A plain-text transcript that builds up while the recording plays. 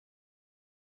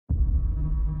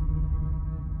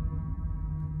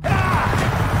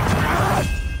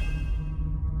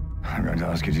I'm going to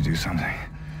ask you to do something.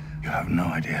 You have no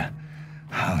idea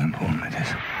how important it is.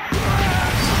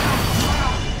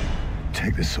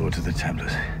 Take this sword to the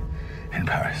Templars in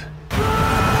Paris.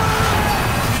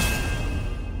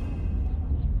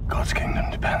 God's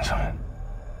kingdom depends on it.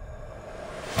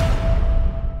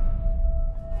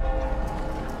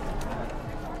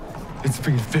 It's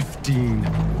been 15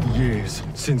 years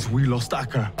since we lost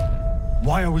Acre.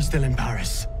 Why are we still in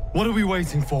Paris? What are we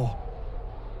waiting for?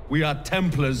 We are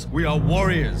Templars. We are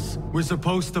warriors. We're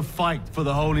supposed to fight for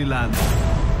the Holy Land.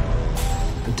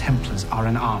 The Templars are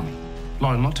an army,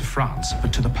 loyal not to France,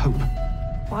 but to the Pope.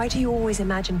 Why do you always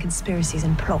imagine conspiracies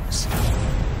and plots?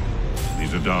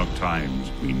 These are dark times.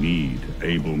 We need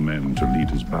able men to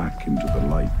lead us back into the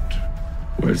light.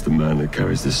 Where's the man that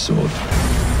carries this sword?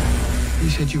 You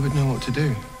said you would know what to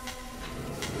do.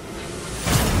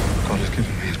 God has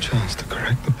given me a chance to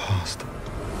correct the past.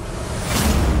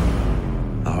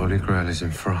 The Holy Grail is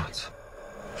in France.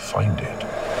 Find it.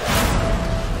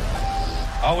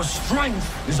 Our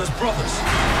strength is as brothers.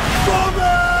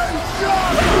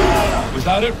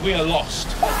 Without it, we are lost.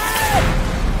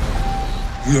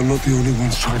 We are not the only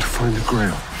ones trying to find the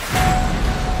Grail.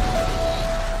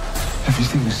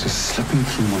 Everything is just slipping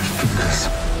through my fingers.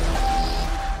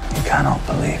 You cannot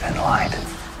believe in light,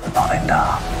 but not in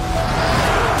dark.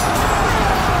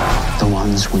 The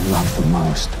ones we love the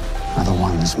most are the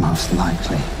ones most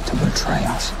likely to betray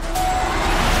us.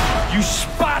 You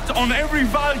spat on every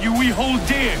value we hold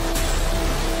dear.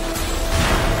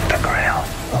 The Grail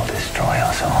will destroy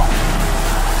us all.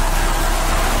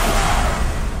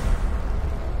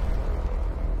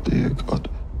 Dear God,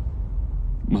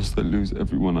 must I lose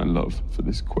everyone I love for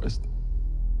this quest?